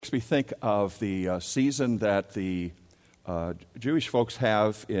Makes me think of the season that the Jewish folks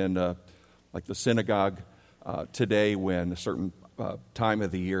have in like the synagogue today, when a certain time of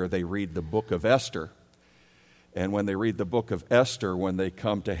the year they read the book of Esther. And when they read the book of Esther, when they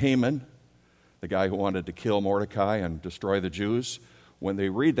come to Haman, the guy who wanted to kill Mordecai and destroy the Jews, when they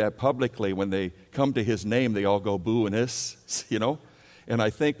read that publicly, when they come to his name, they all go boo and hiss, you know. And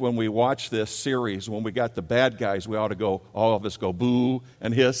I think when we watch this series, when we got the bad guys, we ought to go, all of us go boo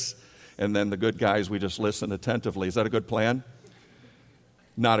and hiss, and then the good guys, we just listen attentively. Is that a good plan?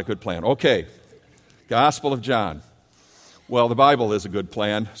 Not a good plan. Okay, Gospel of John. Well, the Bible is a good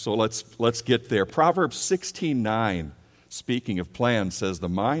plan, so let's get there. Proverbs 16:9, speaking of plans, says, "The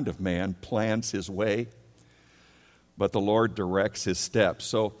mind of man plans his way, but the Lord directs his steps."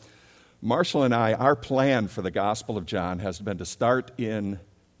 So Marshall and I, our plan for the Gospel of John has been to start in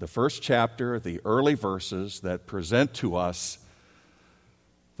the first chapter, the early verses that present to us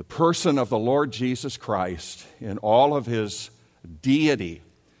the person of the Lord Jesus Christ in all of his deity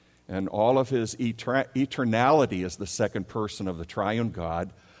and all of his eternality as the second person of the triune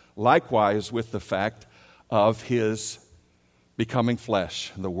God, likewise with the fact of his becoming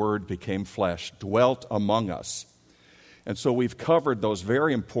flesh. The Word became flesh, dwelt among us. And so we've covered those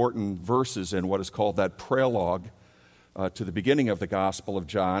very important verses in what is called that prologue to the beginning of the Gospel of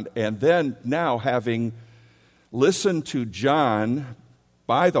John. And then now, having listened to John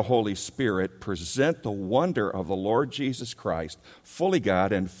by the Holy Spirit present the wonder of the Lord Jesus Christ, fully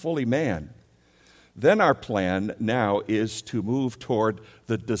God and fully man, then our plan now is to move toward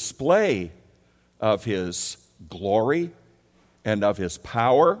the display of his glory and of his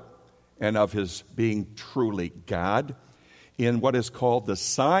power and of his being truly God in what is called the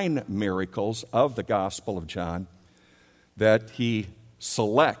sign miracles of the Gospel of John that he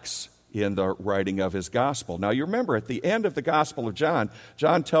selects in the writing of his Gospel. Now, you remember at the end of the Gospel of John,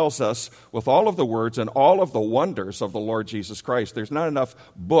 John tells us with all of the words and all of the wonders of the Lord Jesus Christ. There's not enough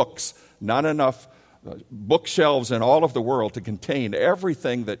books, not enough bookshelves in all of the world to contain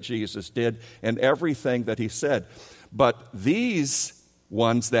everything that Jesus did and everything that he said. But these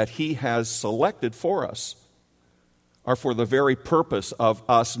ones that he has selected for us are for the very purpose of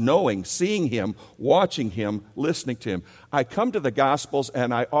us knowing, seeing him, watching him, listening to him. I come to the Gospels,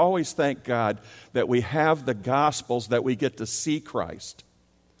 and I always thank God that we have the Gospels, that we get to see Christ,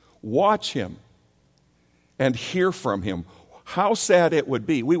 watch him, and hear from him. How sad it would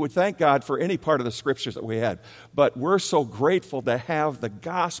be. We would thank God for any part of the Scriptures that we had, but we're so grateful to have the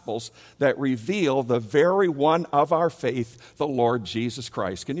Gospels that reveal the very one of our faith, the Lord Jesus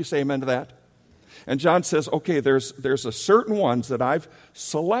Christ. Can you say amen to that? And John says, okay, there's a certain ones that I've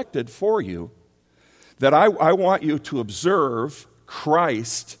selected for you that I want you to observe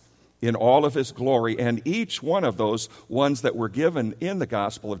Christ in all of his glory. And each one of those ones that were given in the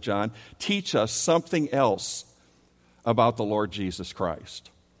Gospel of John teach us something else about the Lord Jesus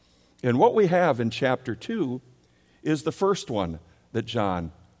Christ. And what we have in chapter 2 is the first one that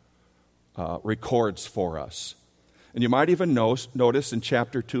John records for us. And you might even notice in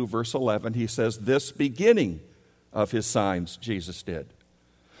chapter 2, verse 11, he says, "This beginning of his signs Jesus did."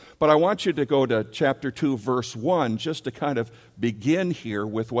 But I want you to go to chapter 2, verse 1, just to kind of begin here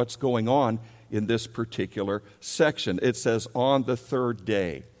with what's going on in this particular section. It says, "On the third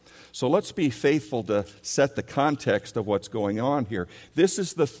day." So let's be faithful to set the context of what's going on here. This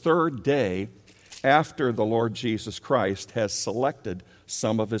is the third day after the Lord Jesus Christ has selected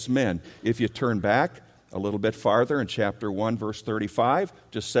some of his men. If you turn back a little bit farther in chapter 1, verse 35,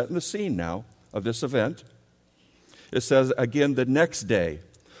 just setting the scene now of this event. It says, again, the next day.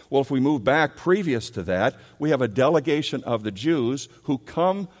 Well, if we move back previous to that, we have a delegation of the Jews who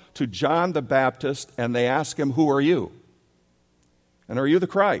come to John the Baptist and they ask him, "Who are you? And are you the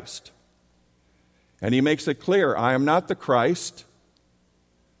Christ?" And he makes it clear, "I am not the Christ,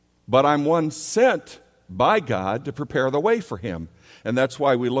 but I'm one sent by God to prepare the way for him." And that's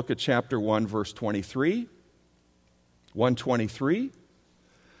why we look at chapter 1, verse 23. 123.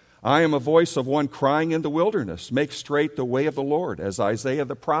 "I am a voice of one crying in the wilderness, make straight the way of the Lord, as Isaiah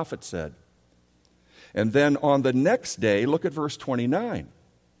the prophet said." And then on the next day, look at verse 29.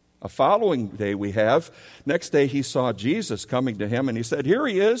 A following day we have, next day he saw Jesus coming to him, and he said, "Here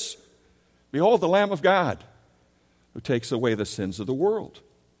he is. Behold the Lamb of God, who takes away the sins of the world."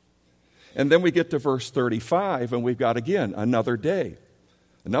 And then we get to verse 35, and we've got again another day.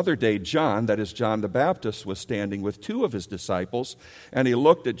 Another day, John, that is John the Baptist, was standing with two of his disciples, and he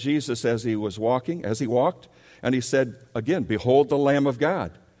looked at Jesus as he walked, and he said again, "Behold the Lamb of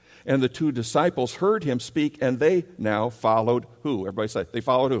God." And the two disciples heard him speak, and they now followed who? Everybody say, they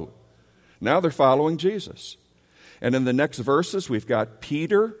followed who? Now they're following Jesus. And in the next verses, we've got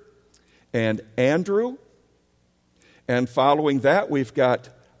Peter and Andrew. And following that, we've got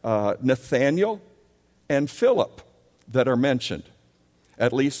Nathaniel and Philip that are mentioned.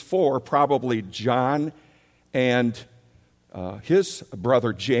 At least 4, probably John and his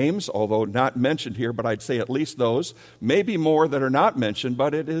brother James, although not mentioned here, but I'd say at least those. Maybe more that are not mentioned,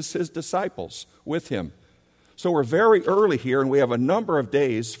 but it is his disciples with him. So we're very early here, and we have a number of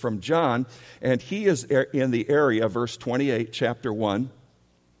days from John, and he is in the area, verse 28, chapter 1.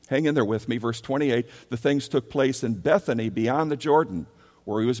 Hang in there with me, verse 28. The things took place in Bethany beyond the Jordan,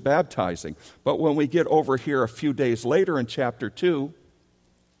 where he was baptizing. But when we get over here a few days later in chapter 2,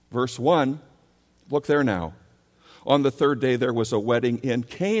 verse 1, look there now. On the third day there was a wedding in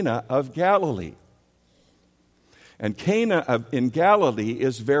Cana of Galilee. And Cana in Galilee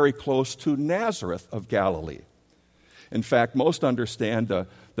is very close to Nazareth of Galilee. In fact, most understand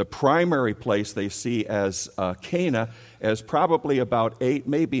the primary place they see as Cana as probably about 8,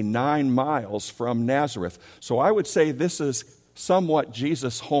 maybe 9 miles from Nazareth. So I would say this is somewhat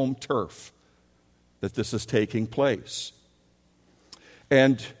Jesus' home turf, that this is taking place.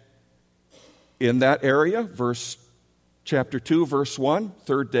 And in that area, chapter 2, verse 1,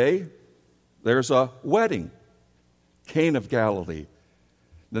 third day, there's a wedding, Cana of Galilee.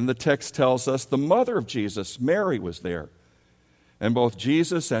 Then the text tells us the mother of Jesus, Mary, was there. And both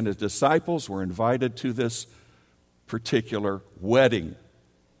Jesus and his disciples were invited to this particular wedding.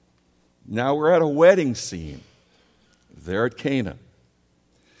 Now we're at a wedding scene there at Cana.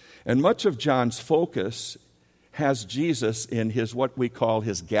 And much of John's focus has Jesus in his what we call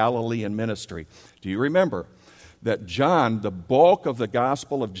his Galilean ministry. Do you remember that John, the bulk of the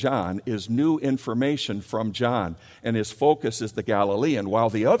Gospel of John, is new information from John, and his focus is the Galilean,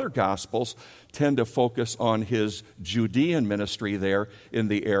 while the other Gospels tend to focus on his Judean ministry there in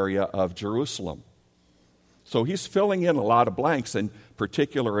the area of Jerusalem. So he's filling in a lot of blanks in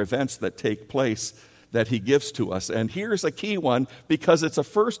particular events that take place that he gives to us. And here's a key one, because it's a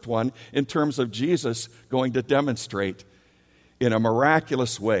first one in terms of Jesus going to demonstrate in a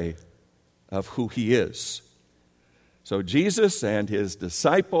miraculous way of who he is. So Jesus and his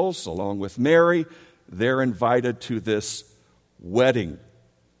disciples, along with Mary, they're invited to this wedding.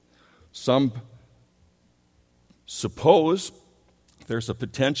 Some suppose there's a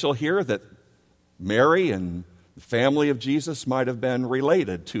potential here that Mary and the family of Jesus might have been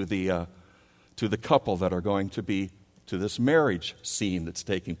related to the couple that are going to be to this marriage scene that's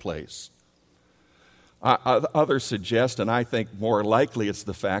taking place. Others suggest, and I think more likely it's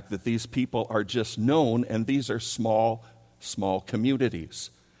the fact that these people are just known, and these are small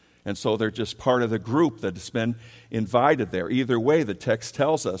communities. And so they're just part of the group that's been invited there. Either way, the text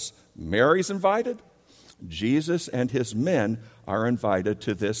tells us Mary's invited, Jesus and his men are invited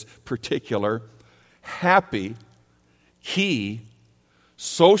to this particular happy, key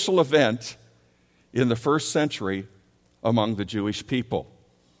social event in the first century among the Jewish people.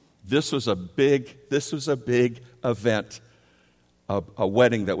 This was a big event, a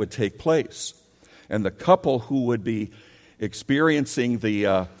wedding that would take place. And the couple who would be experiencing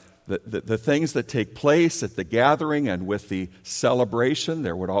the things that take place at the gathering and with the celebration,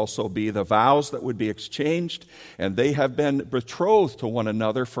 there would also be the vows that would be exchanged, and they have been betrothed to one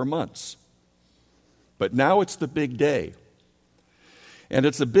another for months. But now it's the big day. And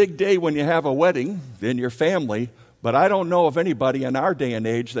it's a big day when you have a wedding in your family, but I don't know of anybody in our day and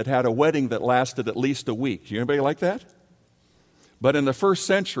age that had a wedding that lasted at least a week. Do you know anybody like that? But in the first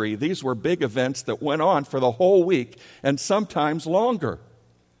century, these were big events that went on for the whole week and sometimes longer.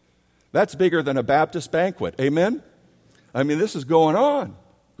 That's bigger than a Baptist banquet. Amen? I mean, this is going on.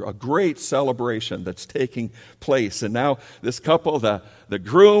 A great celebration that's taking place. And now this couple, the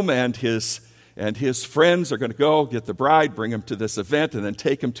groom and his friends are going to go get the bride, bring him to this event, and then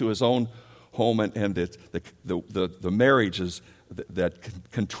take him to his own home. And the marriage is that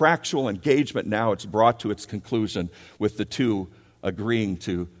contractual engagement. Now it's brought to its conclusion with the two agreeing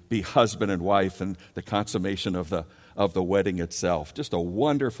to be husband and wife and the consummation of the wedding itself. Just a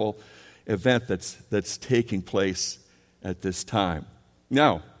wonderful event that's taking place at this time.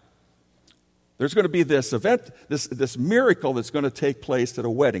 Now, there's going to be this event, this miracle that's going to take place at a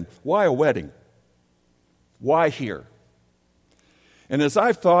wedding. Why a wedding? Why here? And as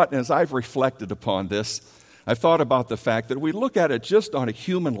I've thought and as I've reflected upon this, I've thought about the fact that we look at it just on a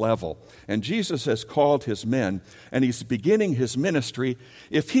human level, and Jesus has called his men, and he's beginning his ministry.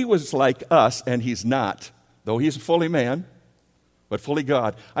 If he was like us, and he's not, though he's fully man, but fully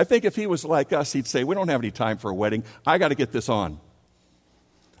God, I think if he was like us, he'd say, we don't have any time for a wedding. I got to get this on.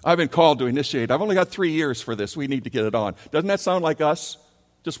 I've been called to initiate. I've only got 3 years for this. We need to get it on. Doesn't that sound like us?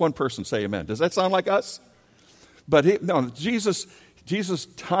 Just one person say amen. Does that sound like us? But no, Jesus'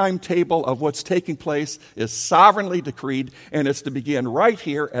 timetable of what's taking place is sovereignly decreed, and it's to begin right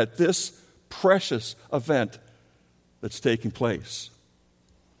here at this precious event that's taking place.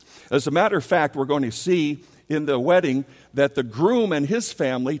 As a matter of fact, we're going to see in the wedding that the groom and his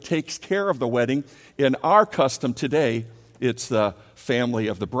family takes care of the wedding. In our custom today, it's the family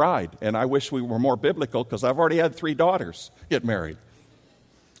of the bride. And I wish we were more biblical, because I've already had 3 daughters get married.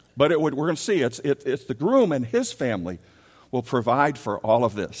 But we're going to see it's the groom and his family will provide for all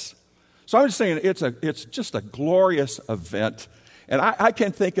of this. So I'm just saying it's just a glorious event. And I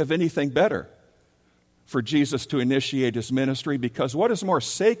can't think of anything better for Jesus to initiate his ministry, because what is more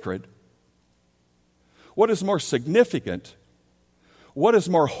sacred, what is more significant, what is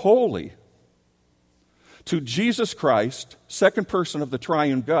more holy to Jesus Christ, second person of the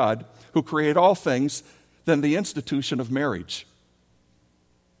triune God, who created all things, than the institution of marriage?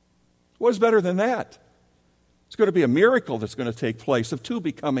 What is better than that? It's going to be a miracle that's going to take place of 2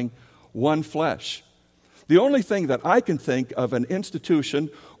 becoming one flesh. The only thing that I can think of an institution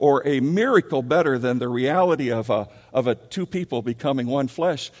or a miracle better than the reality of 2 people becoming one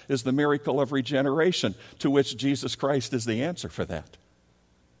flesh is the miracle of regeneration, to which Jesus Christ is the answer for that.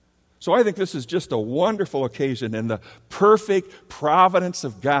 So I think this is just a wonderful occasion in the perfect providence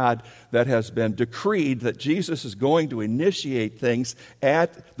of God that has been decreed that Jesus is going to initiate things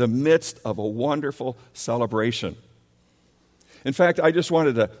at the midst of a wonderful celebration. In fact, I just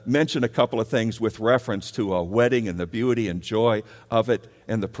wanted to mention a couple of things with reference to a wedding and the beauty and joy of it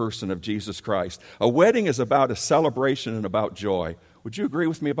and the person of Jesus Christ. A wedding is about a celebration and about joy. Would you agree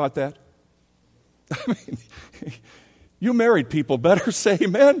with me about that? I mean, you married people better say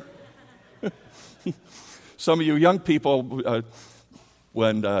amen. Some of you young people,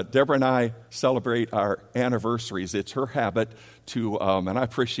 when Deborah and I celebrate our anniversaries, it's her habit to, and I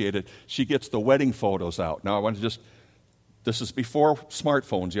appreciate it, she gets the wedding photos out. Now, I want to this is before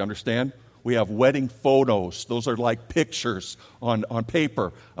smartphones, you understand? We have wedding photos. Those are like pictures on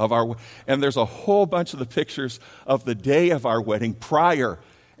paper of and there's a whole bunch of the pictures of the day of our wedding prior,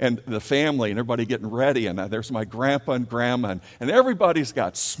 and the family and everybody getting ready, and there's my grandpa and grandma, and everybody's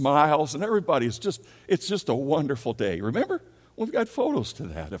got smiles, and it's just a wonderful day. Remember? We've got photos to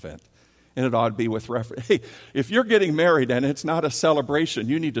that event. And it ought to be with reference. Hey, if you're getting married and it's not a celebration,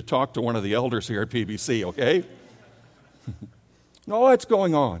 you need to talk to one of the elders here at PBC, okay? No, that's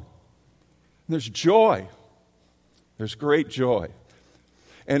going on. There's joy. There's great joy.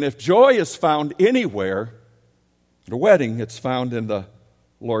 And if joy is found anywhere, the wedding, it's found in the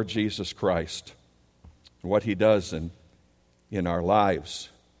Lord Jesus Christ, what he does in our lives.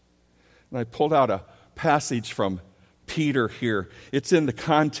 And I pulled out a passage from Peter here. It's in the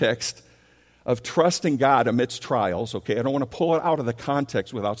context of trusting God amidst trials, okay? I don't want to pull it out of the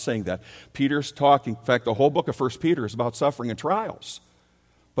context without saying that. Peter's talking, in fact, the whole book of 1 Peter is about suffering and trials.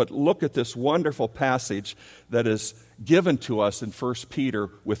 But look at this wonderful passage that is given to us in 1 Peter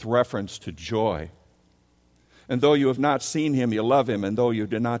with reference to joy. And though you have not seen him, you love him. And though you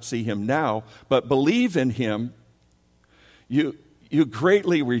do not see him now, but believe in him, you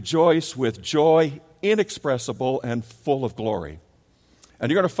greatly rejoice with joy inexpressible and full of glory. And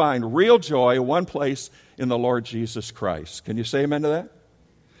you're going to find real joy one place in the Lord Jesus Christ. Can you say amen to that?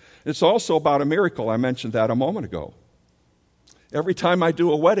 It's also about a miracle. I mentioned that a moment ago. Every time I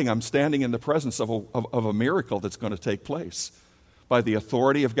do a wedding, I'm standing in the presence of a miracle that's going to take place by the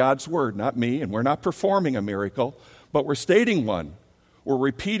authority of God's word, not me, and we're not performing a miracle, but we're stating one. We're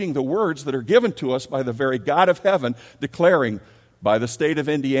repeating the words that are given to us by the very God of heaven, declaring by the state of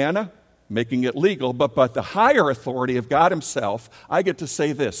Indiana, making it legal, but the higher authority of God himself, I get to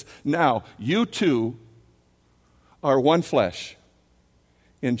say this. Now, you two are one flesh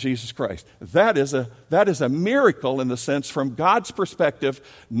in Jesus Christ. That is a miracle in the sense from God's perspective.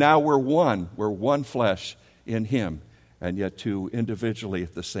 Now we're one flesh in him, and yet two individually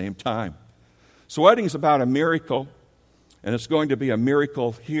at the same time. So wedding is about a miracle, and it's going to be a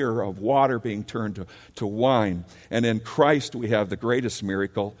miracle here of water being turned to wine. And in Christ we have the greatest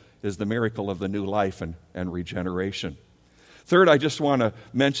miracle, is the miracle of the new life and regeneration. Third, I just want to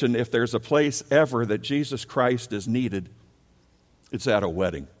mention, if there's a place ever that Jesus Christ is needed, it's at a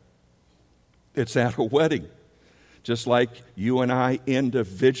wedding. It's at a wedding. Just like you and I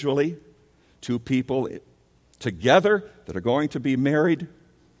individually, two people together that are going to be married,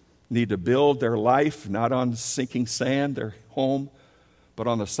 need to build their life not on sinking sand, their home, but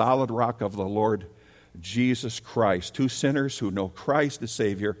on the solid rock of the Lord Jesus Christ. Two sinners who know Christ as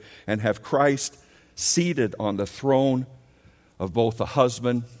Savior and have Christ seated on the throne of both the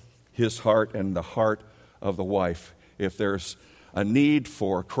husband, his heart, and the heart of the wife. If there's a need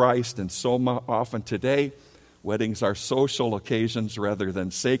for Christ, and so often today Weddings are social occasions rather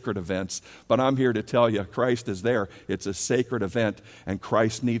than sacred events. But I'm here to tell you, Christ is there. It's a sacred event, and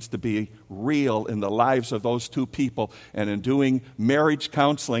Christ needs to be real in the lives of those two people. And in doing marriage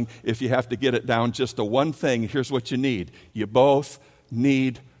counseling, if you have to get it down just to one thing, here's what you need. You both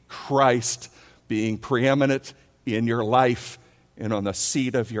need Christ being preeminent in your life and on the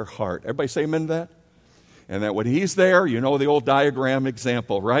seat of your heart. Everybody say amen to that? And that when He's there, you know the old diagram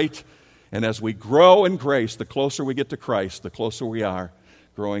example, right? And as we grow in grace, the closer we get to Christ, the closer we are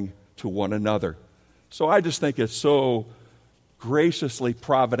growing to one another. So I just think it's so graciously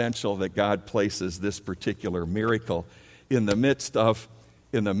providential that God places this particular miracle in the midst of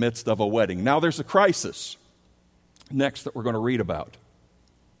a wedding. Now there's a crisis next that we're going to read about.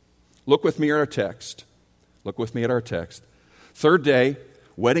 Look with me at our text. Look with me at our text. Third day,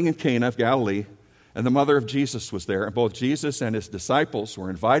 wedding in Cana of Galilee. And the mother of Jesus was there, and both Jesus and His disciples were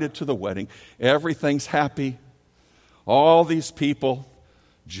invited to the wedding. Everything's happy. All these people,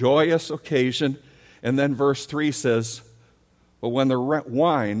 joyous occasion. And then verse 3 says, but when the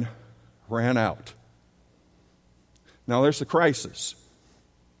wine ran out. Now there's the crisis.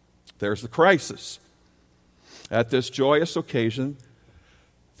 There's the crisis. At this joyous occasion,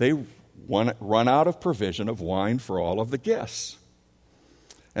 they run out of provision of wine for all of the guests.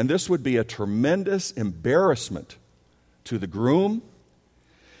 And this would be a tremendous embarrassment to the groom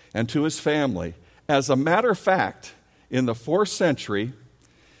and to his family. As a matter of fact, in the first century,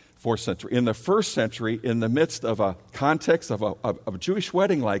 in the midst of a context of a Jewish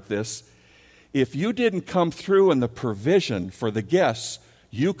wedding like this, if you didn't come through in the provision for the guests,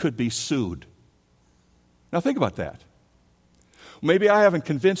 you could be sued. Now think about that. Maybe I haven't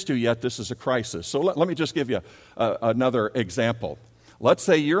convinced you yet this is a crisis. So let me just give you another example. Let's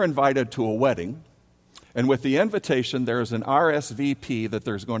say you're invited to a wedding, and with the invitation, there's an RSVP that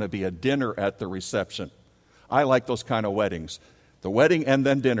there's going to be a dinner at the reception. I like those kind of weddings. The wedding and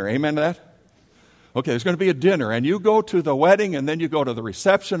then dinner. Amen to that? Okay, there's going to be a dinner, and you go to the wedding, and then you go to the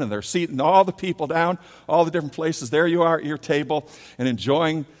reception, and they're seating all the people down, all the different places. There you are at your table, and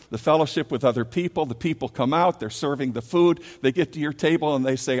enjoying the fellowship with other people. The people come out, they're serving the food. They get to your table, and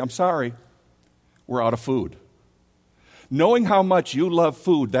they say, I'm sorry, we're out of food. Knowing how much you love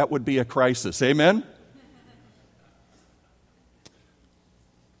food, that would be a crisis. Amen?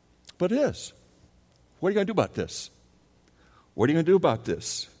 But it is. What are you going to do about this? What are you going to do about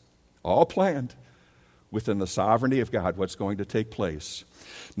this? All planned within the sovereignty of God, what's going to take place.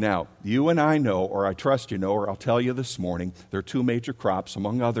 Now, you and I know, or I trust you know, or I'll tell you this morning, there are two major crops,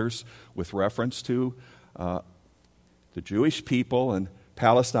 among others, with reference to the Jewish people in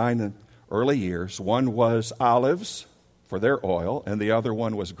Palestine in early years. One was olives for their oil, and the other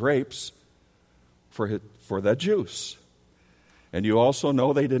one was grapes for the juice. And you also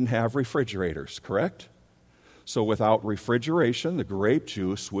know they didn't have refrigerators, correct? So without refrigeration, the grape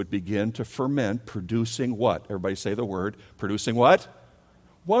juice would begin to ferment, producing what? Everybody say the word. Producing what?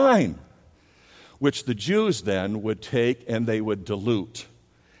 Wine. Which the Jews then would take and they would dilute.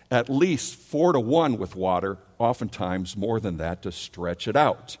 At least 4-to-1 with water, oftentimes more than that, to stretch it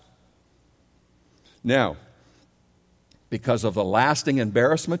out. Now, because of the lasting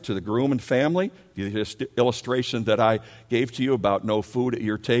embarrassment to the groom and family, the illustration that I gave to you about no food at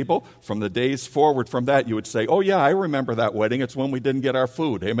your table, from the days forward from that, you would say, oh yeah, I remember that wedding. It's when we didn't get our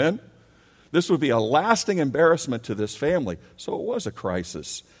food. Amen? This would be a lasting embarrassment to this family. So it was a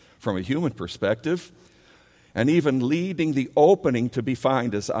crisis from a human perspective, and even leading the opening to be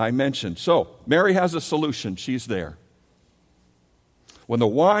found, as I mentioned. So Mary has a solution. She's there. When the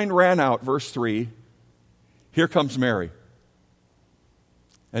wine ran out, verse 3, here comes Mary.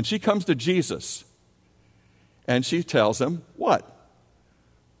 And she comes to Jesus, and she tells him, what?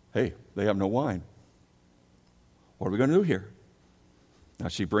 Hey, they have no wine. What are we going to do here? Now,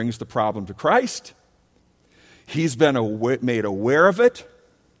 she brings the problem to Christ. He's been made aware of it,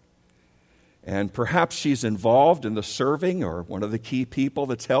 and perhaps she's involved in the serving, or one of the key people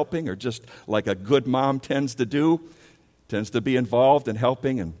that's helping, or just like a good mom tends to do, tends to be involved in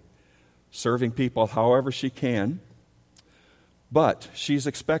helping and serving people however she can. But she's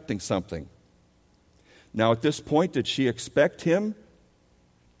expecting something. Now, at this point, did she expect him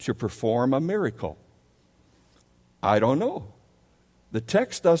to perform a miracle? I don't know. The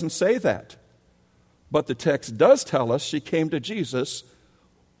text doesn't say that. But the text does tell us she came to Jesus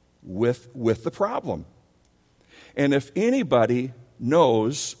with the problem. And if anybody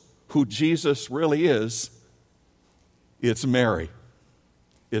knows who Jesus really is, it's Mary.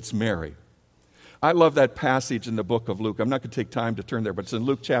 It's Mary. I love that passage in the book of Luke. I'm not going to take time to turn there, but it's in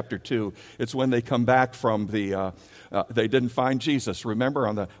Luke chapter 2. It's when they come back from they didn't find Jesus.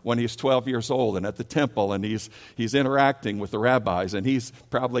 Remember when he's 12 years old and at the temple, and he's interacting with the rabbis, and he's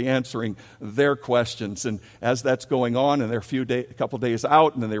probably answering their questions. And as that's going on, and they're a couple days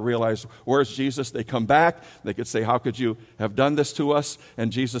out, and then they realize, where's Jesus? They come back. They could say, how could you have done this to us?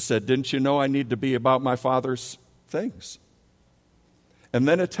 And Jesus said, didn't you know I need to be about my Father's things? And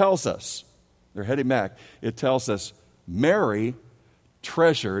then it tells us, they're heading back, it tells us Mary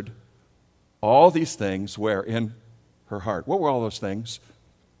treasured all these things where in her heart. What were all those things?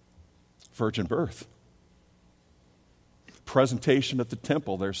 Virgin birth. Presentation at the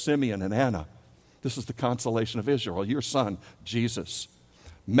temple. There's Simeon and Anna. This is the consolation of Israel, your son, Jesus.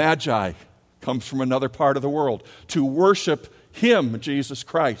 Magi comes from another part of the world to worship him, Jesus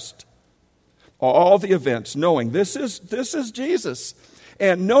Christ. All the events, knowing this is Jesus.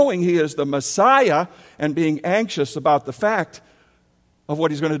 And knowing he is the Messiah and being anxious about the fact of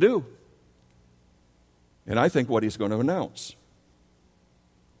what he's going to do. And I think what he's going to announce.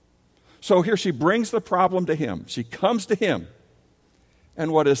 So here she brings the problem to him. She comes to him.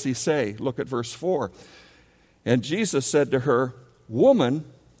 And what does he say? Look at verse 4. And Jesus said to her, woman,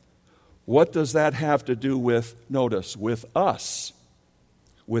 what does that have to do with, notice, with us?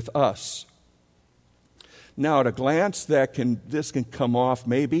 With us. Now, at a glance, this can come off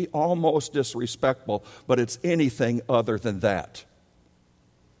maybe almost disrespectful, but it's anything other than that.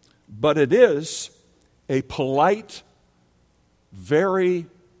 But it is a polite, very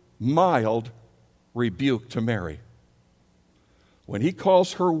mild rebuke to Mary. When he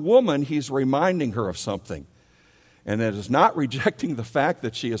calls her woman, he's reminding her of something. And it is not rejecting the fact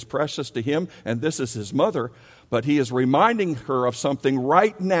that she is precious to him and this is his mother, but he is reminding her of something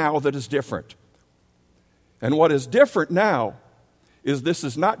right now that is different. And what is different now is this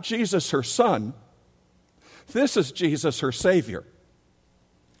is not Jesus, her son. This is Jesus, her Savior.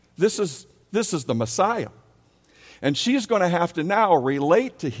 This is the Messiah. And she's going to have to now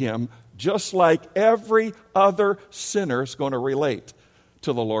relate to him just like every other sinner is going to relate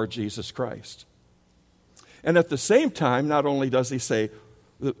to the Lord Jesus Christ. And at the same time, not only does he say,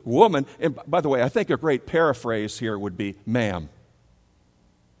 woman, and by the way, I think a great paraphrase here would be ma'am.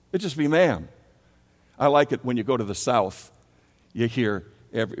 It'd just be ma'am. I like it when you go to the South, you hear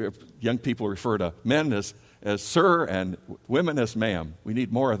young people refer to men as sir and women as ma'am. We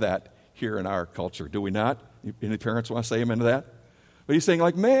need more of that here in our culture, do we not? Any parents want to say amen to that? But he's saying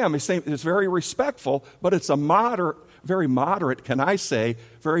like ma'am, he's saying it's very respectful, but it's a very moderate, can I say,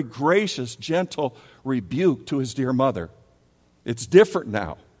 very gracious, gentle rebuke to his dear mother. It's different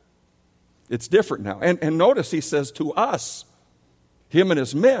now. It's different now. And notice he says to us, him and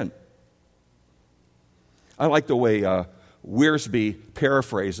his men. I like the way Wiersbe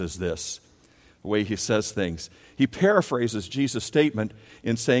paraphrases this, the way he says things. He paraphrases Jesus' statement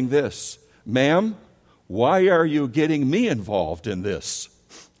in saying this, ma'am, why are you getting me involved in this?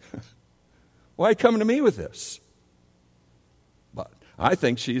 Why are you coming to me with this? But I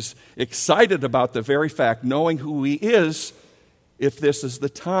think she's excited about the very fact, knowing who he is, if this is the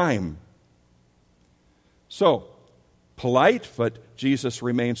time. So, polite, but Jesus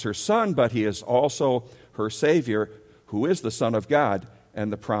remains her son, but he is also her Savior, who is the Son of God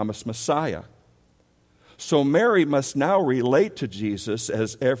and the promised Messiah. So Mary must now relate to Jesus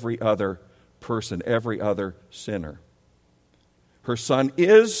as every other person, every other sinner. Her son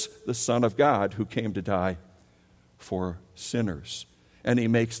is the Son of God who came to die for sinners. And he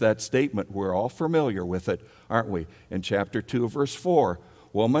makes that statement. We're all familiar with it, aren't we? In chapter 2, verse 4,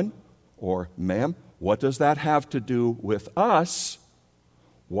 woman or ma'am, what does that have to do with us?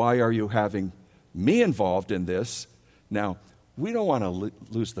 Why are you having me involved in this? Now, we don't want to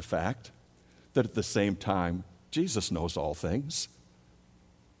lose the fact that at the same time, Jesus knows all things.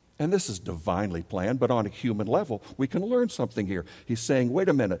 And this is divinely planned, but on a human level, we can learn something here. He's saying, wait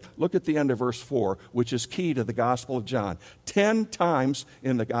a minute, look at the end of verse 4, which is key to the Gospel of John. 10 times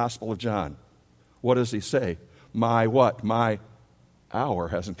in the Gospel of John. What does he say? My what? My hour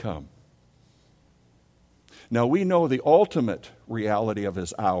hasn't come. Now, we know the ultimate reality of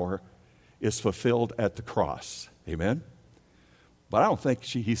his hour is fulfilled at the cross. Amen? But I don't think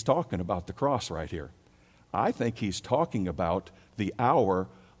he's talking about the cross right here. I think he's talking about the hour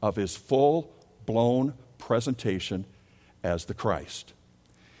of his full-blown presentation as the Christ.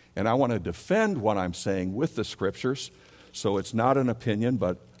 And I want to defend what I'm saying with the Scriptures, so it's not an opinion,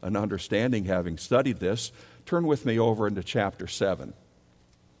 but an understanding having studied this. Turn with me over into chapter 7.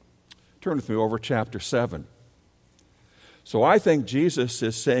 Turn with me over to chapter 7. So I think Jesus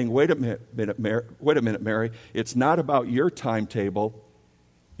is saying, wait a minute, Mary, it's not about your timetable,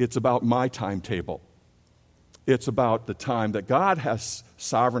 It's about my timetable. It's about the time that God has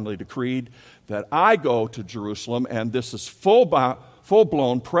sovereignly decreed that I go to Jerusalem, and this is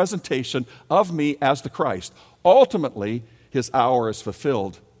full-blown presentation of me as the Christ. Ultimately, his hour is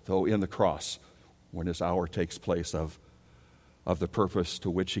fulfilled, though, in the cross, when his hour takes place of the purpose to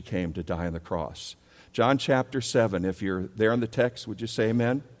which he came to die on the cross. John chapter 7, if you're there in the text, would you say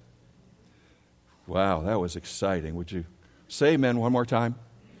amen? Wow, that was exciting. Would you say amen one more time?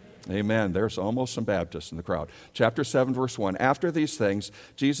 Amen. There's almost some Baptists in the crowd. Chapter 7, verse 1. After these things,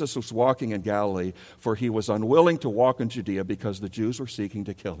 Jesus was walking in Galilee, for he was unwilling to walk in Judea because the Jews were seeking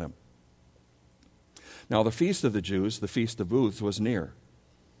to kill him. Now the feast of the Jews, the Feast of Booths, was near.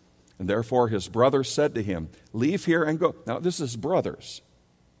 And therefore his brothers said to him, "Leave here and go." Now this is brothers.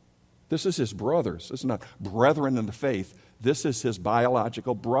 This is his brothers. This is not brethren in the faith. This is his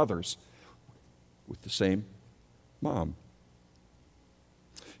biological brothers with the same mom.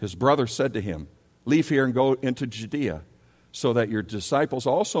 His brothers said to him, "Leave here and go into Judea, so that your disciples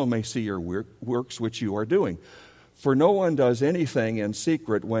also may see your works which you are doing. For no one does anything in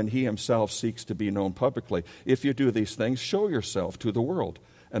secret when he himself seeks to be known publicly. If you do these things, show yourself to the world."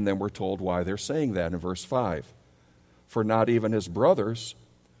 And then we're told why they're saying that in verse 5. For not even his brothers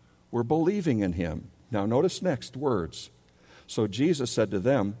were believing in him. Now notice next words. So Jesus said to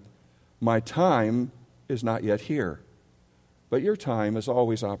them, "My time is not yet here, but your time is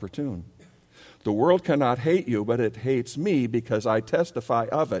always opportune. The world cannot hate you, but it hates me because I testify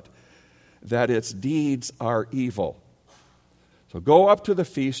of it, that its deeds are evil. So go up to the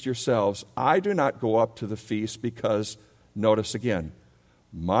feast yourselves. I do not go up to the feast because," notice again,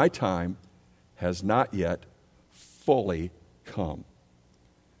 "my time has not yet fully come."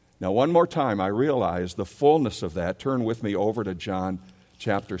 Now, one more time, I realize the fullness of that. Turn with me over to John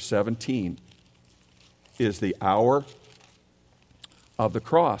chapter 17. Is the hour of the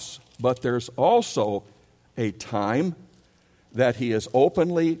cross. But there's also a time that he is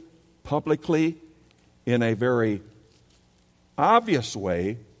openly, publicly, in a very obvious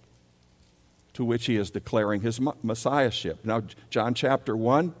way, to which he is declaring his messiahship. Now, John chapter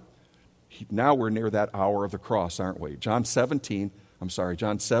 1, now we're near that hour of the cross, aren't we? John 17,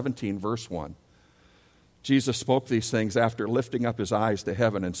 verse 1. Jesus spoke these things after lifting up his eyes to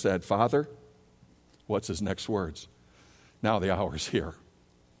heaven and said, "Father," what's his next words? "Now the hour's here."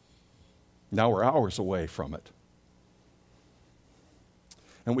 Now we're hours away from it.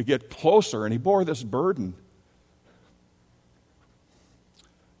 And we get closer, and he bore this burden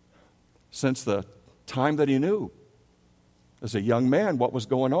since the time that he knew as a young man what was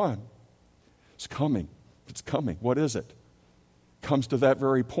going on. It's coming. It's coming. What is it? Comes to that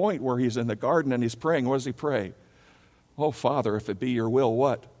very point where he's in the garden and he's praying. What does he pray? "Oh, Father, if it be your will,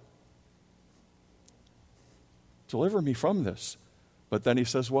 what? Deliver me from this." But then he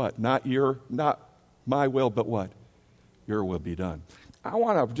says what? Not my will, but what? Your will be done. I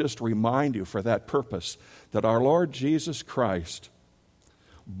want to just remind you for that purpose that our Lord Jesus Christ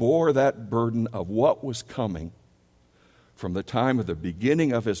bore that burden of what was coming from the time of the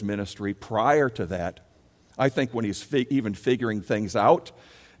beginning of his ministry. Prior to that, I think when he's even figuring things out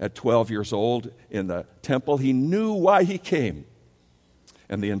at 12 years old in the temple, he knew why he came.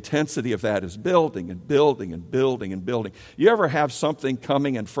 And the intensity of that is building and building and building and building. You ever have something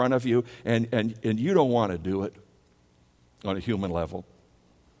coming in front of you and you don't want to do it on a human level?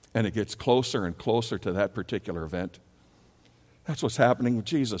 And it gets closer and closer to that particular event. That's what's happening with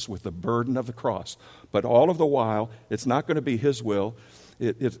Jesus, with the burden of the cross. But all of the while, it's not going to be his will.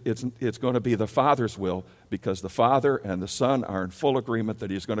 It's going to be the Father's will, because the Father and the Son are in full agreement that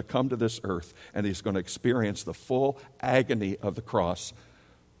he's going to come to this earth and he's going to experience the full agony of the cross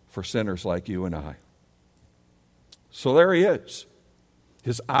for sinners like you and I. So there he is.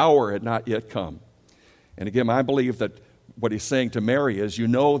 His hour had not yet come. And again, I believe that what he's saying to Mary is, you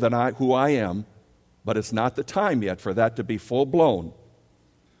know that who I am, but it's not the time yet for that to be full blown.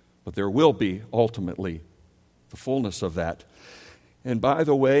 But there will be ultimately the fullness of that. And by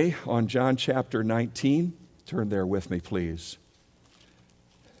the way, on John chapter 19, turn there with me, please.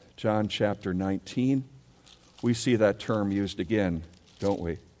 John chapter 19, we see that term used again, don't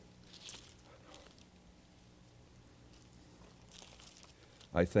we?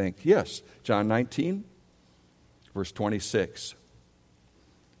 I think. Yes, John 19, verse 26.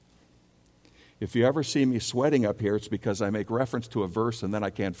 If you ever see me sweating up here, it's because I make reference to a verse and then I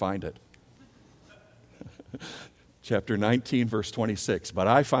can't find it. Chapter 19, verse 26. But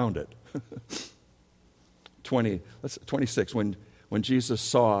I found it. 26. When Jesus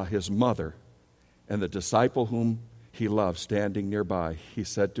saw his mother and the disciple whom he loved standing nearby, he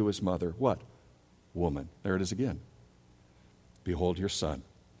said to his mother, what? Woman. There it is again. Behold your son.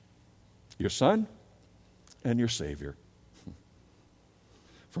 your Son and your Savior.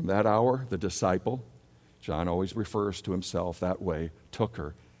 From that hour, the disciple, John always refers to himself that way, took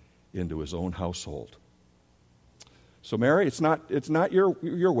her into his own household. So Mary, it's not your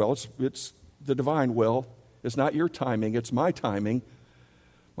will, it's the divine will. It's not your timing, it's my timing.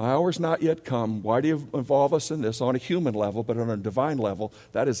 My hour's not yet come. Why do you involve us in this on a human level, but on a divine level?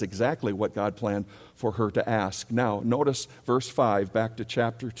 That is exactly what God planned for her to ask. Now, notice verse 5, back to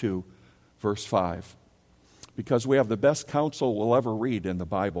chapter 2, verse 5. Because we have the best counsel we'll ever read in the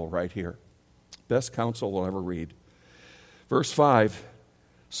Bible right here. Best counsel we'll ever read. Verse 5,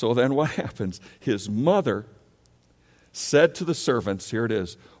 so then what happens? His mother said to the servants, here it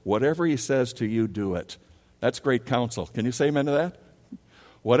is, whatever he says to you, do it. That's great counsel. Can you say amen to that?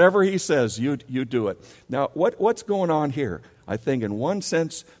 Whatever he says, you do it. Now, what's going on here? I think in one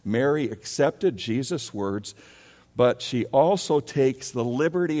sense, Mary accepted Jesus' words, but she also takes the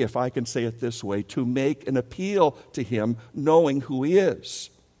liberty, if I can say it this way, to make an appeal to him, knowing who he is.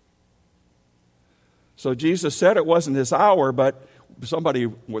 So Jesus said it wasn't his hour, but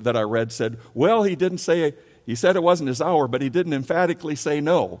somebody that I read said, well, he said it wasn't his hour, but he didn't emphatically say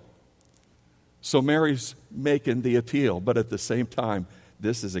no. So Mary's making the appeal, but at the same time,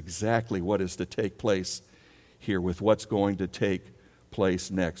 this is exactly what is to take place here with what's going to take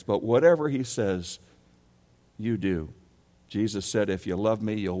place next. But whatever he says, you do. Jesus said, if you love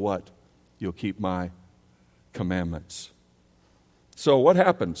me, you'll what? You'll keep my commandments. So what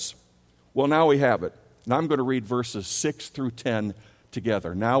happens? Well, now we have it. Now I'm going to read verses 6 through 10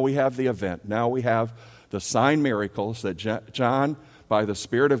 together. Now we have the event. Now we have the sign miracles that John, by the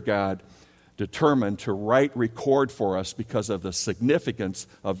Spirit of God, determined to record for us because of the significance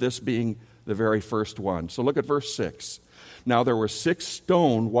of this being the very first one. So look at verse 6. Now there were 6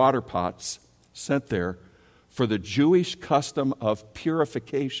 stone water pots sent there for the Jewish custom of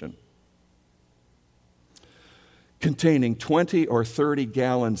purification, containing 20 or 30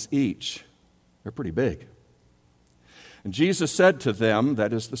 gallons each. They're pretty big. And Jesus said to them,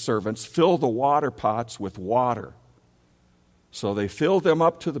 that is the servants, fill the water pots with water. So they filled them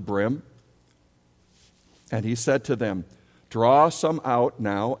up to the brim. And he said to them, draw some out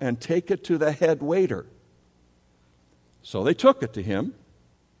now and take it to the head waiter. So they took it to him.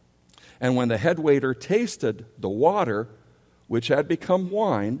 And when the head waiter tasted the water, which had become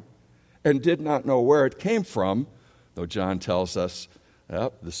wine, and did not know where it came from, though John tells us,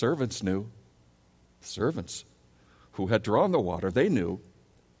 the servants knew. The servants who had drawn the water, they knew.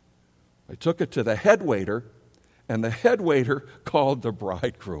 They took it to the head waiter, and the head waiter called the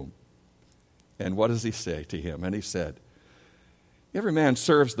bridegroom. And what does he say to him? And he said, every man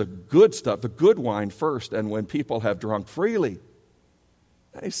serves the good stuff, the good wine first, and when people have drunk freely,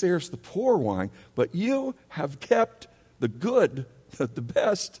 then he serves the poor wine. But you have kept the good, the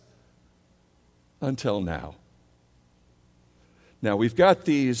best, until now. Now, we've got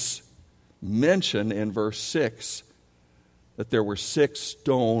these mention in verse 6 that there were 6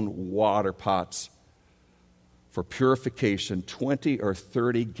 stone water pots for purification, 20 or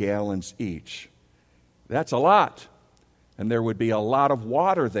 30 gallons each. That's a lot. And there would be a lot of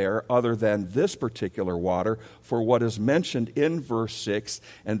water there other than this particular water for what is mentioned in verse 6,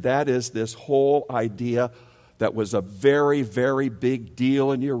 and that is this whole idea that was a very, very big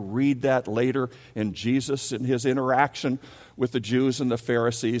deal. And you read that later in Jesus and his interaction with the Jews and the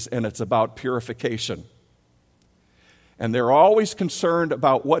Pharisees, and it's about purification. And they're always concerned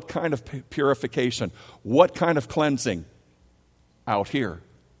about what kind of purification, what kind of cleansing out here.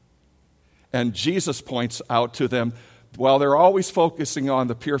 And Jesus points out to them, while they're always focusing on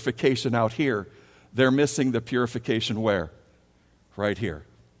the purification out here, they're missing the purification where? Right here,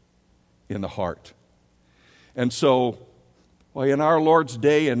 in the heart. And so, in our Lord's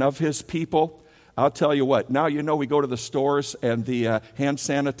day and of his people, I'll tell you what, now you know we go to the stores and the hand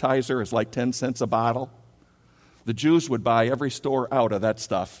sanitizer is like 10 cents a bottle. The Jews would buy every store out of that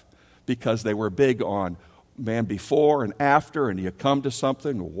stuff because they were big on before and after, and you come to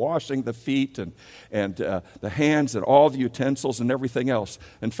something, washing the feet and the hands and all the utensils and everything else.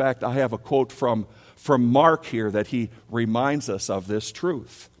 In fact, I have a quote from Mark here that he reminds us of this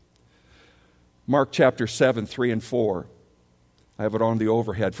truth. Mark chapter 7, 3 and 4. I have it on the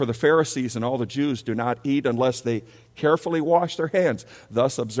overhead. For the Pharisees and all the Jews do not eat unless they carefully wash their hands,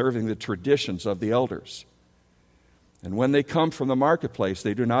 thus observing the traditions of the elders. And when they come from the marketplace,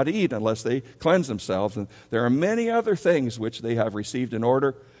 they do not eat unless they cleanse themselves. And there are many other things which they have received in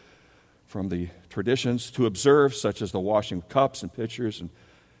order from the traditions to observe, such as the washing of cups and pitchers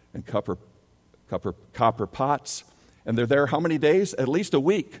and copper pots. And they're there how many days? At least a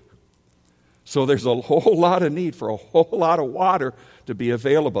week. So there's a whole lot of need for a whole lot of water to be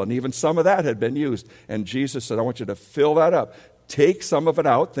available. And even some of that had been used. And Jesus said, I want you to fill that up. Take some of it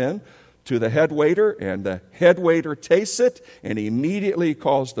out then to the head waiter, and the head waiter tastes it, and he immediately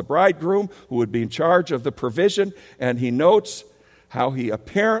calls the bridegroom, who would be in charge of the provision, and he notes how he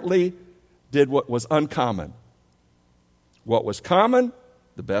apparently did what was uncommon. What was common,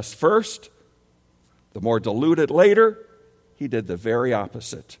 the best first, the more diluted later, he did the very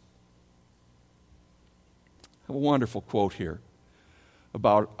opposite. I have a wonderful quote here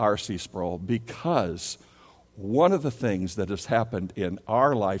about R.C. Sproul, because one of the things that has happened in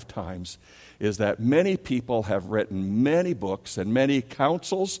our lifetimes is that many people have written many books, and many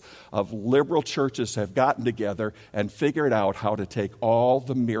councils of liberal churches have gotten together and figured out how to take all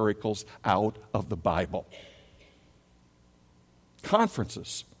the miracles out of the Bible.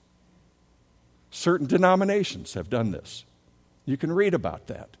 Conferences. Certain denominations have done this. You can read about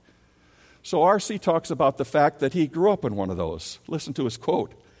that. So R.C. talks about the fact that he grew up in one of those. Listen to his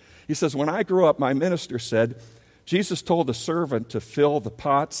quote. He says, when I grew up, my minister said, Jesus told the servant to fill the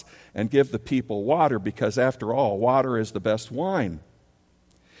pots and give the people water because, after all, water is the best wine.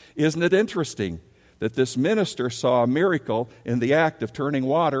 Isn't it interesting that this minister saw a miracle in the act of turning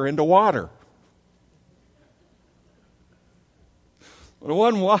water into water? It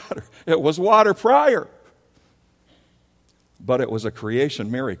wasn't water. It was water prior. But it was a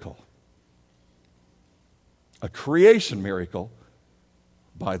creation miracle. A creation miracle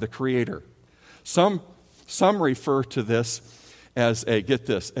by the Creator. Some refer to this as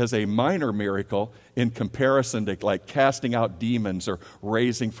a minor miracle in comparison to like casting out demons or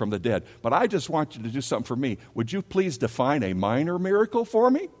raising from the dead. But I just want you to do something for me. Would you please define a minor miracle for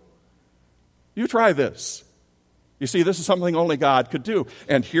me? You try this. You see, this is something only God could do.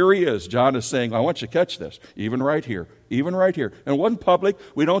 And here he is. John is saying, I want you to catch this, even right here. And it wasn't public.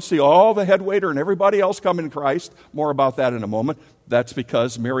 We don't see all the head waiter and everybody else coming to Christ. More about that in a moment. That's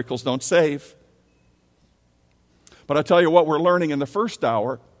because miracles don't save. But I tell you what we're learning in the first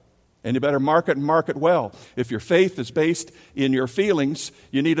hour, and you better mark it well. If your faith is based in your feelings,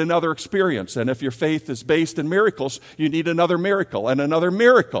 you need another experience. And if your faith is based in miracles, you need another miracle and another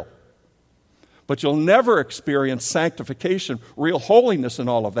miracle. But you'll never experience sanctification, real holiness and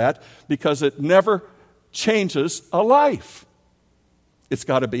all of that, because it never changes a life. It's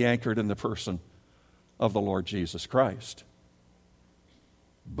got to be anchored in the person of the Lord Jesus Christ.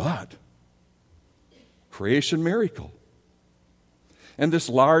 But creation miracle. And this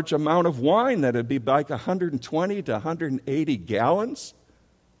large amount of wine that would be like 120 to 180 gallons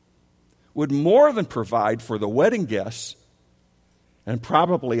would more than provide for the wedding guests and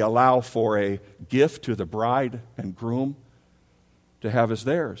probably allow for a gift to the bride and groom to have as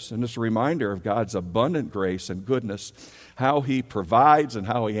theirs. And it's a reminder of God's abundant grace and goodness, how he provides and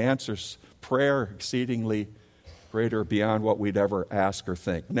how he answers prayer exceedingly greater beyond what we'd ever ask or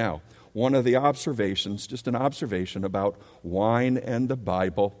think. Now, one of the observations, just an observation about wine and the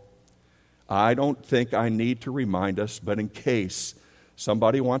Bible, I don't think I need to remind us, but in case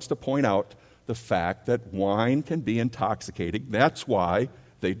somebody wants to point out the fact that wine can be intoxicating, that's why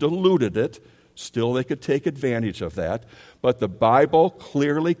they diluted it. Still, they could take advantage of that. But the Bible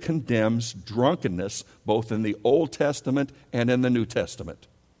clearly condemns drunkenness, both in the Old Testament and in the New Testament.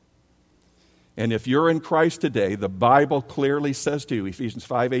 And if you're in Christ today, the Bible clearly says to you, Ephesians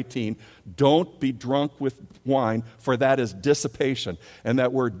 5:18, don't be drunk with wine, for that is dissipation. And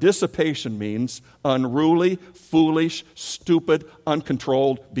that word dissipation means unruly, foolish, stupid,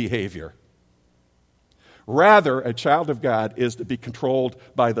 uncontrolled behavior. Rather, a child of God is to be controlled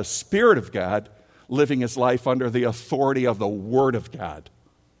by the Spirit of God, living his life under the authority of the Word of God.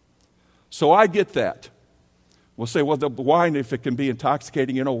 So I get that. We'll say, well, the wine, if it can be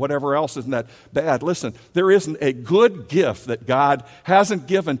intoxicating, whatever else, isn't that bad? Listen, there isn't a good gift that God hasn't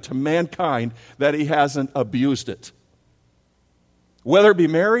given to mankind that he hasn't abused it. Whether it be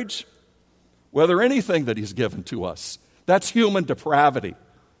marriage, whether anything that he's given to us. That's human depravity.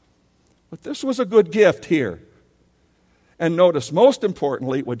 But this was a good gift here. And notice, most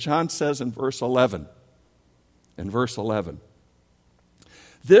importantly, what John says in verse 11. In verse 11.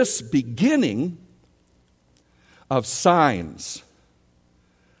 This beginning of signs.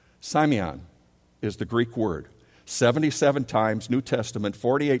 Simeon is the Greek word. 77 times, New Testament,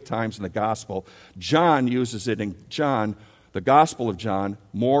 48 times in the Gospel. John uses it in the Gospel of John,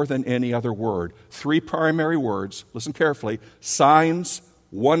 more than any other word. 3 primary words, listen carefully, signs,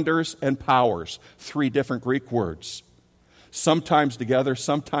 wonders, and powers. 3 different Greek words. Sometimes together,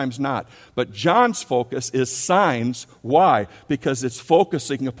 sometimes not. But John's focus is signs. Why? Because it's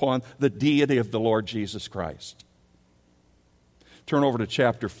focusing upon the deity of the Lord Jesus Christ. Turn over to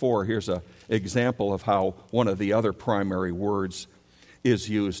chapter 4. Here's an example of how one of the other primary words is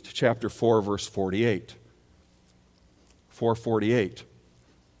used. Chapter 4, verse 48. 4:48.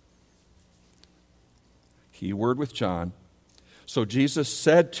 Key word with John. So Jesus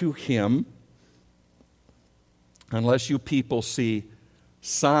said to him, unless you people see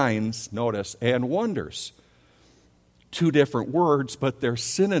signs, notice, and wonders. Two different words, but they're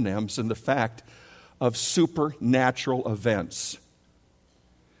synonyms in the fact of supernatural events.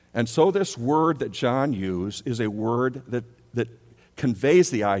 And so this word that John used is a word that conveys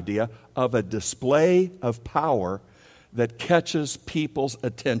the idea of a display of power that catches people's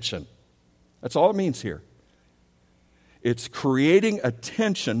attention. That's all it means here. It's creating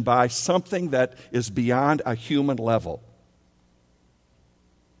attention by something that is beyond a human level.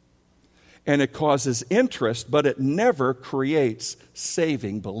 And it causes interest, but it never creates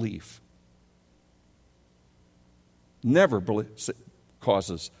saving belief. Never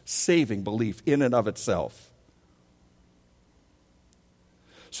causes saving belief in and of itself.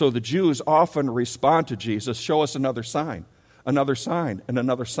 So the Jews often respond to Jesus, show us another sign, and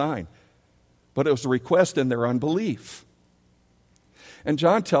another sign. But it was a request in their unbelief. And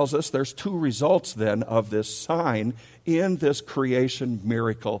John tells us there's two results then of this sign in this creation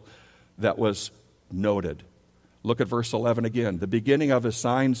miracle that was noted. Look at verse 11 again. The beginning of his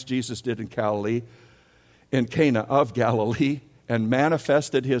signs Jesus did in Galilee, in Cana of Galilee, and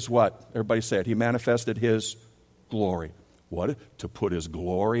manifested his what? Everybody say it. He manifested his glory. What? To put his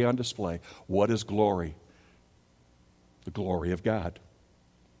glory on display. What is glory? The glory of God.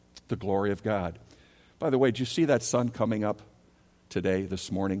 The glory of God. By the way, did you see that sun coming up today,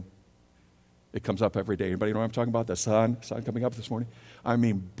 this morning? It comes up every day. Anybody know what I'm talking about? The sun coming up this morning? I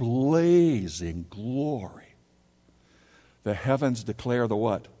mean, blazing glory. The heavens declare the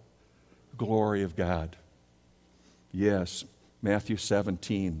what? Glory of God. Yes, Matthew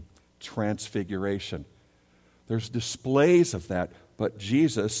 17, transfiguration. There's displays of that, but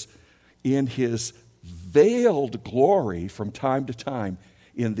Jesus, in his veiled glory from time to time,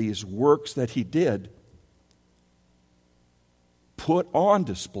 in these works that he did, put on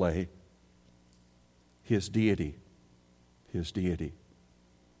display his deity. His deity.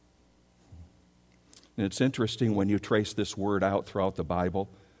 And it's interesting when you trace this word out throughout the Bible,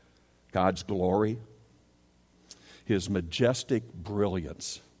 God's glory, his majestic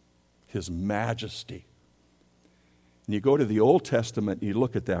brilliance, his majesty. And you go to the Old Testament and you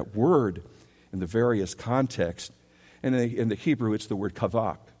look at that word in the various contexts. And in the Hebrew, it's the word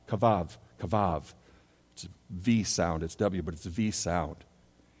kavav. It's a V sound. It's W, but it's a V sound.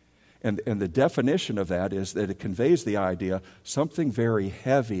 And the definition of that is that it conveys the idea something very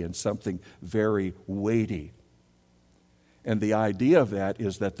heavy and something very weighty. And the idea of that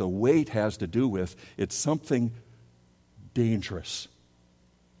is that the weight has to do with it's something dangerous.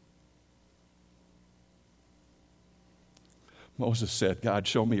 Moses said, God,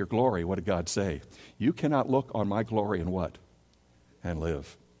 show me your glory. What did God say? You cannot look on my glory and what? And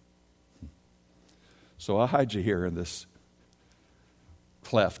live. So I'll hide you here in this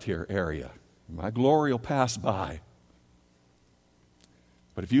cleft here area. My glory will pass by.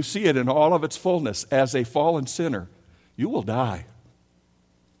 But if you see it in all of its fullness as a fallen sinner, you will die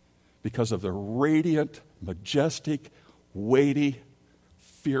because of the radiant, majestic, weighty,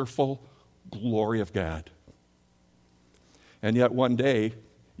 fearful glory of God. And yet one day,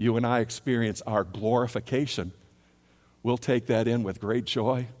 you and I experience our glorification. We'll take that in with great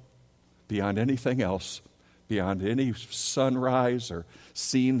joy beyond anything else, beyond any sunrise or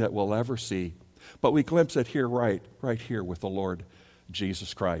scene that we'll ever see. But we glimpse it here, right here with the Lord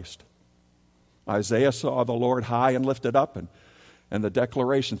Jesus Christ. Isaiah saw the Lord high and lifted up, and the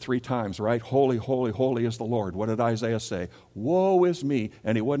declaration 3 times, right? Holy, holy, holy is the Lord. What did Isaiah say? Woe is me.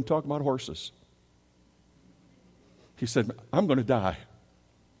 And he wasn't talking about horses. He said, I'm going to die.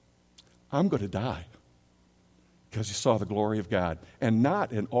 I'm going to die. Because he saw the glory of God. And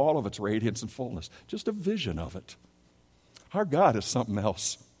not in all of its radiance and fullness. Just a vision of it. Our God is something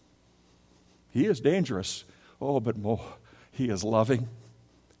else. He is dangerous. Oh, but more. He is loving.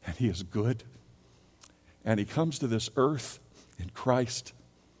 And he is good. And he comes to this earth in Christ,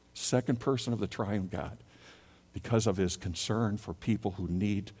 second person of the triune God, because of his concern for people who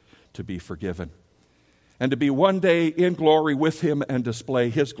need to be forgiven. And to be one day in glory with him and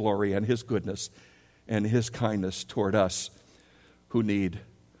display his glory and his goodness and his kindness toward us who need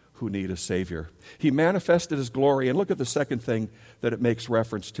a Savior. He manifested his glory, and look at the second thing that it makes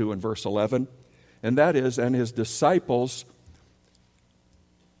reference to in verse 11, and that is, and his disciples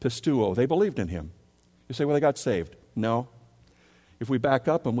pistuo, they believed in him. You say, well, they got saved. No. If we back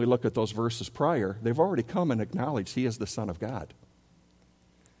up and we look at those verses prior, they've already come and acknowledged he is the Son of God.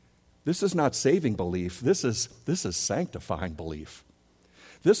 This is not saving belief. This is sanctifying belief.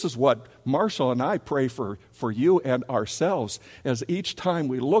 This is what Marshall and I pray for you and ourselves. As each time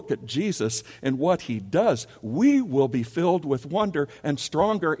we look at Jesus and what he does, we will be filled with wonder and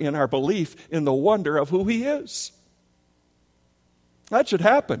stronger in our belief in the wonder of who he is. That should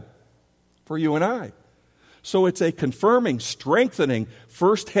happen for you and I. So it's a confirming, strengthening,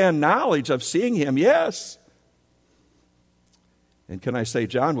 firsthand knowledge of seeing him, yes. And can I say,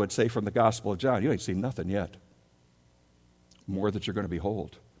 John would say from the Gospel of John, you ain't seen nothing yet. More that you're going to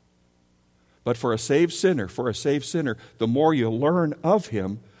behold. But for a saved sinner, the more you learn of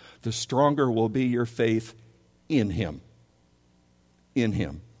him, the stronger will be your faith in him. In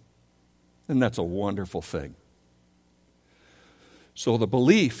him. And that's a wonderful thing. So the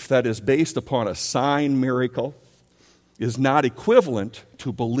belief that is based upon a sign miracle is not equivalent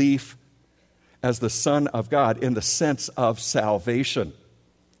to belief as the Son of God in the sense of salvation.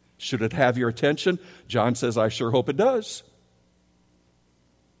 Should it have your attention? John says, I sure hope it does.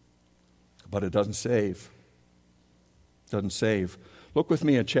 But it doesn't save. It doesn't save. Look with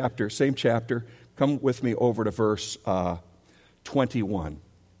me in same chapter. Come with me over to verse 21.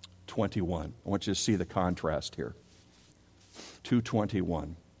 21. I want you to see the contrast here.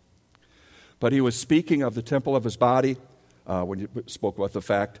 2:21. But he was speaking of the temple of his body when he spoke about the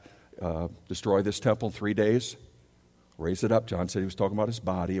fact, destroy this temple in 3 days, raise it up. John said he was talking about his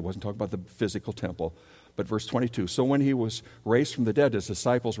body. It wasn't talking about the physical temple. But verse 22, so when he was raised from the dead, his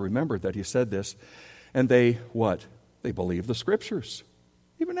disciples remembered that he said this, and they, what? They believed the Scriptures,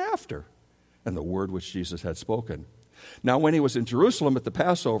 even after, and the word which Jesus had spoken. Now when he was in Jerusalem at the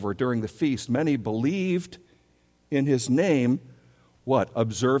Passover during the feast, many believed in his name, what?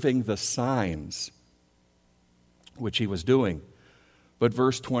 Observing the signs which he was doing. But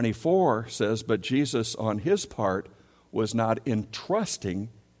verse 24 says, but Jesus on his part was not entrusting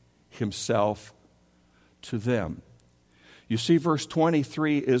himself to them. You see, verse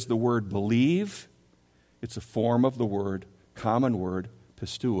 23 is the word believe. It's a form of the word, common word,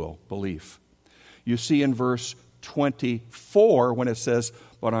 pisteuo, belief. You see in verse 24 when it says,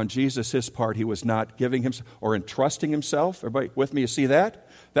 but on Jesus, his part, he was not giving himself or entrusting himself. Everybody with me, you see that?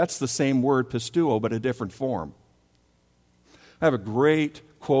 That's the same word, pisteuo, but a different form. I have a great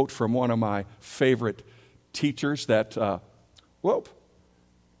quote from one of my favorite teachers that, I won't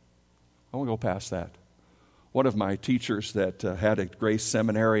go past that. One of my teachers that had at Grace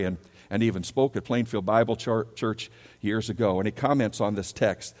Seminary and even spoke at Plainfield Bible Church years ago, and he comments on this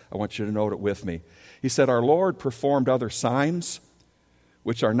text. I want you to note it with me. He said, our Lord performed other signs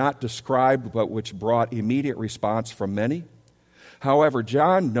which are not described but which brought immediate response from many. However,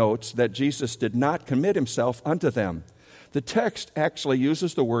 John notes that Jesus did not commit himself unto them. The text actually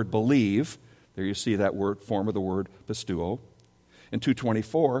uses the word believe. There you see that word, form of the word pisteuo, in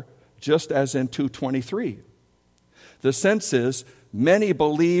 2:24, just as in 2:23. The sense is, many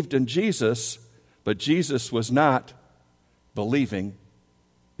believed in Jesus, but Jesus was not believing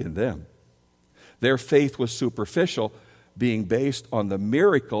in them. Their faith was superficial, being based on the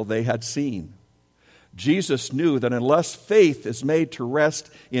miracle they had seen. Jesus knew that unless faith is made to rest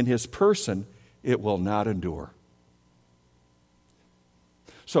in his person, it will not endure.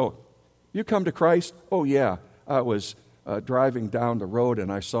 So, you come to Christ, oh yeah, I was driving down the road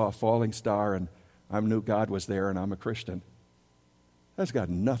and I saw a falling star and I knew God was there and I'm a Christian. That's got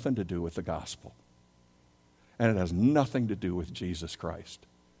nothing to do with the gospel. And it has nothing to do with Jesus Christ.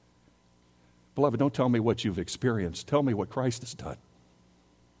 Beloved, don't tell me what you've experienced. Tell me what Christ has done.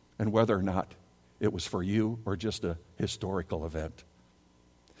 And whether or not it was for you or just a historical event.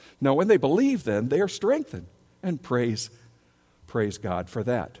 Now, when they believe then, they are strengthened. And praise God for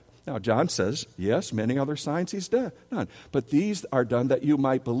that. Now, John says, yes, many other signs he's done. But these are done that you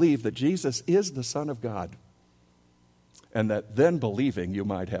might believe that Jesus is the Son of God. And that then believing you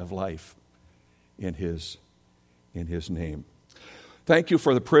might have life in his name. Thank you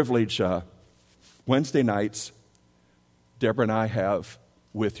for the privilege Wednesday nights Deborah and I have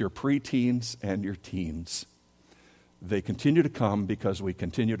with your preteens and your teens. They continue to come because we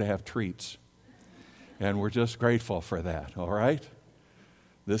continue to have treats. And we're just grateful for that, all right?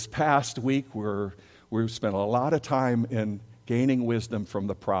 This past week, we've spent a lot of time in gaining wisdom from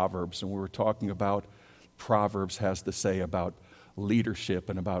the Proverbs, and we were talking about Proverbs has to say about leadership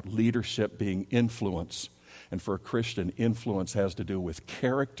and about leadership being influence. And for a Christian, influence has to do with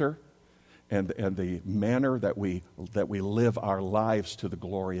character and the manner that we live our lives to the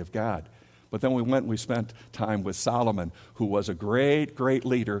glory of God. But then we went and we spent time with Solomon, who was a great, great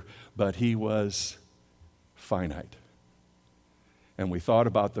leader, but he was finite. And we thought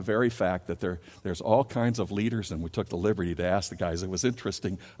about the very fact that there's all kinds of leaders, and we took the liberty to ask the guys. It was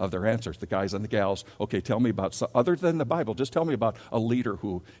interesting of their answers, the guys and the gals. Okay, tell me about, other than the Bible, just tell me about a leader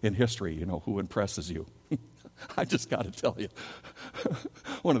who, in history, who impresses you. I just got to tell you.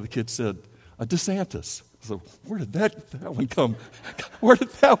 One of the kids said, DeSantis. So where did that one come? Where did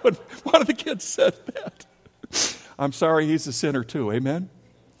that one? One of the kids said that. I'm sorry, he's a sinner too, amen?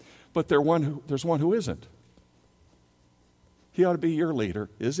 But there's one who isn't. He ought to be your leader,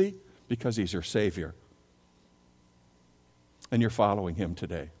 is he? Because he's your Savior. And you're following him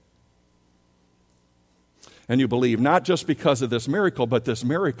today. And you believe not just because of this miracle, but this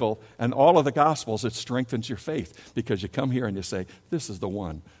miracle and all of the Gospels, it strengthens your faith. Because you come here and you say, this is the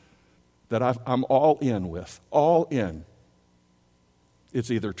one that I'm all in with, all in. It's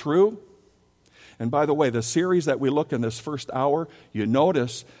either true. And by the way, the series that we look in this first hour, you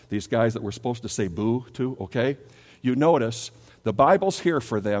notice these guys that we're supposed to say boo to, okay? You notice the Bible's here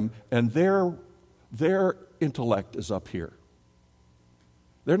for them, and their intellect is up here.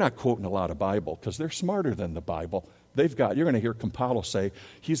 They're not quoting a lot of Bible because they're smarter than the Bible. You're going to hear Campolo say,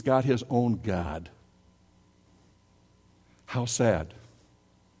 he's got his own God. How sad.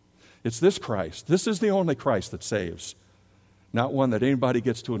 It's this Christ. This is the only Christ that saves. Not one that anybody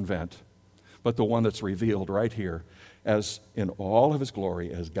gets to invent, but the one that's revealed right here as in all of his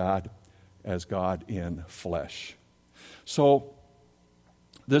glory as God in flesh. So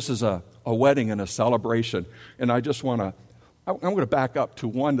this is a wedding and a celebration, and I'm going to back up to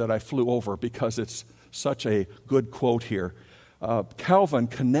one that I flew over because it's such a good quote here. Calvin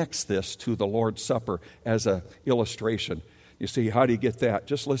connects this to the Lord's Supper as an illustration. You see, how do you get that?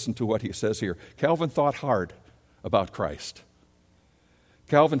 Just listen to what he says here. Calvin thought hard about Christ.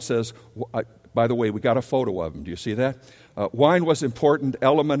 Calvin says, by the way, we got a photo of him. Do you see that? Wine was an important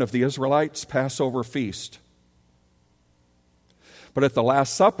element of the Israelites' Passover feast. But at the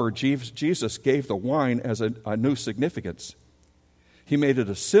Last Supper, Jesus gave the wine as a new significance. He made it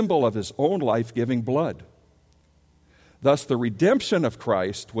a symbol of his own life-giving blood. Thus, the redemption of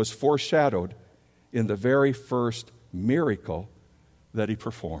Christ was foreshadowed in the very first miracle that he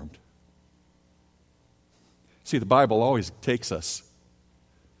performed. See, the Bible always takes us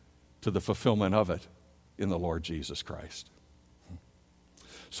to the fulfillment of it in the Lord Jesus Christ.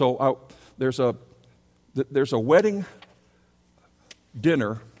 So there's a wedding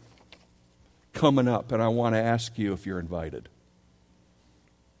dinner coming up, and I want to ask you if you're invited.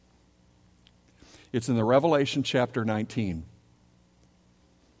 It's in the Revelation chapter 19.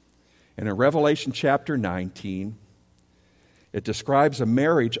 And in Revelation chapter 19, it describes a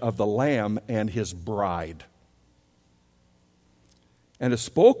marriage of the Lamb and his bride. And is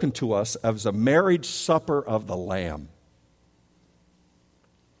spoken to us as a marriage supper of the Lamb.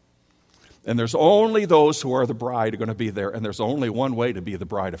 And there's only those who are the bride are going to be there, and there's only one way to be the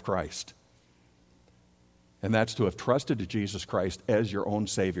bride of Christ. And that's to have trusted to Jesus Christ as your own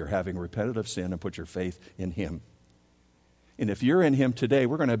Savior, having repented of sin and put your faith in him. And if you're in him today,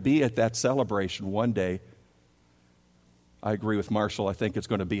 we're going to be at that celebration one day. I agree with Marshall. I think it's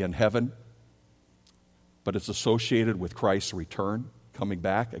going to be in heaven. But it's associated with Christ's return, coming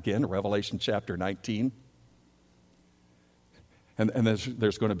back again, Revelation chapter 19. And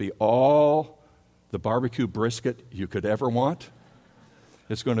there's going to be all the barbecue brisket you could ever want.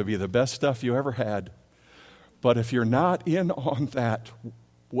 It's going to be the best stuff you ever had. But if you're not in on that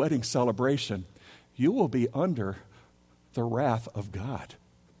wedding celebration, you will be under the wrath of God,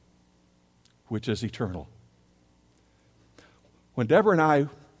 which is eternal. When Deborah and I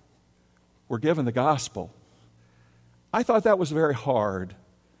were given the gospel, I thought that was very hard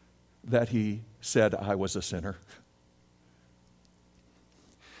that he said I was a sinner.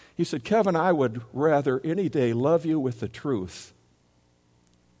 He said, Kevin, I would rather any day love you with the truth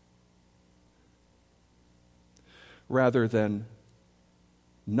rather than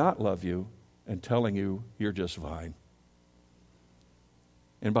not love you and telling you you're just fine.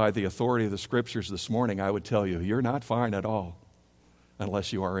 And by the authority of the Scriptures this morning, I would tell you, you're not fine at all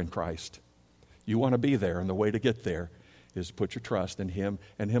unless you are in Christ. You want to be there, and the way to get there is to put your trust in him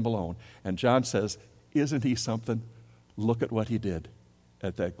and him alone. And John says, isn't he something? Look at what he did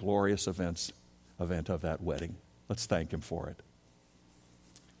at that glorious event of that wedding. Let's thank him for it.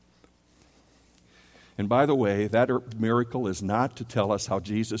 And by the way, that miracle is not to tell us how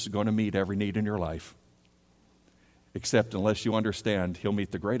Jesus is going to meet every need in your life, except unless you understand he'll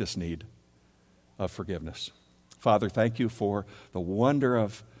meet the greatest need of forgiveness. Father, thank you for the wonder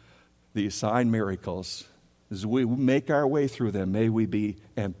of these sign miracles. As we make our way through them, may we be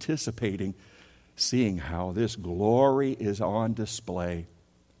anticipating seeing how this glory is on display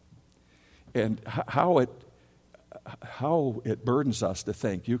and how it how it burdens us to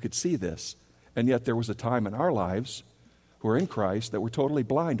think you could see this. And yet there was a time in our lives who are in Christ that were totally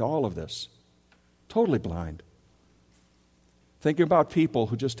blind to all of this. Totally blind. Thinking about people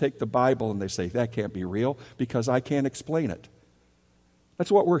who just take the Bible and they say, that can't be real because I can't explain it.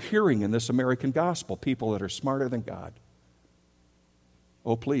 That's what we're hearing in this American gospel, people that are smarter than God.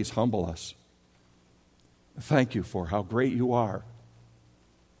 Oh, please humble us. Thank you for how great you are.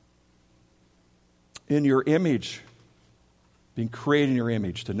 In your image, being created in your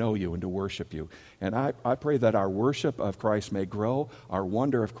image to know you and to worship you. And I pray that our worship of Christ may grow, our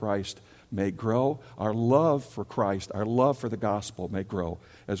wonder of Christ may grow, our love for Christ, our love for the gospel may grow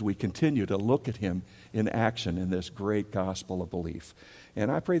as we continue to look at him in action in this great gospel of belief. And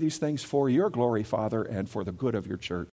I pray these things for your glory, Father, and for the good of your church.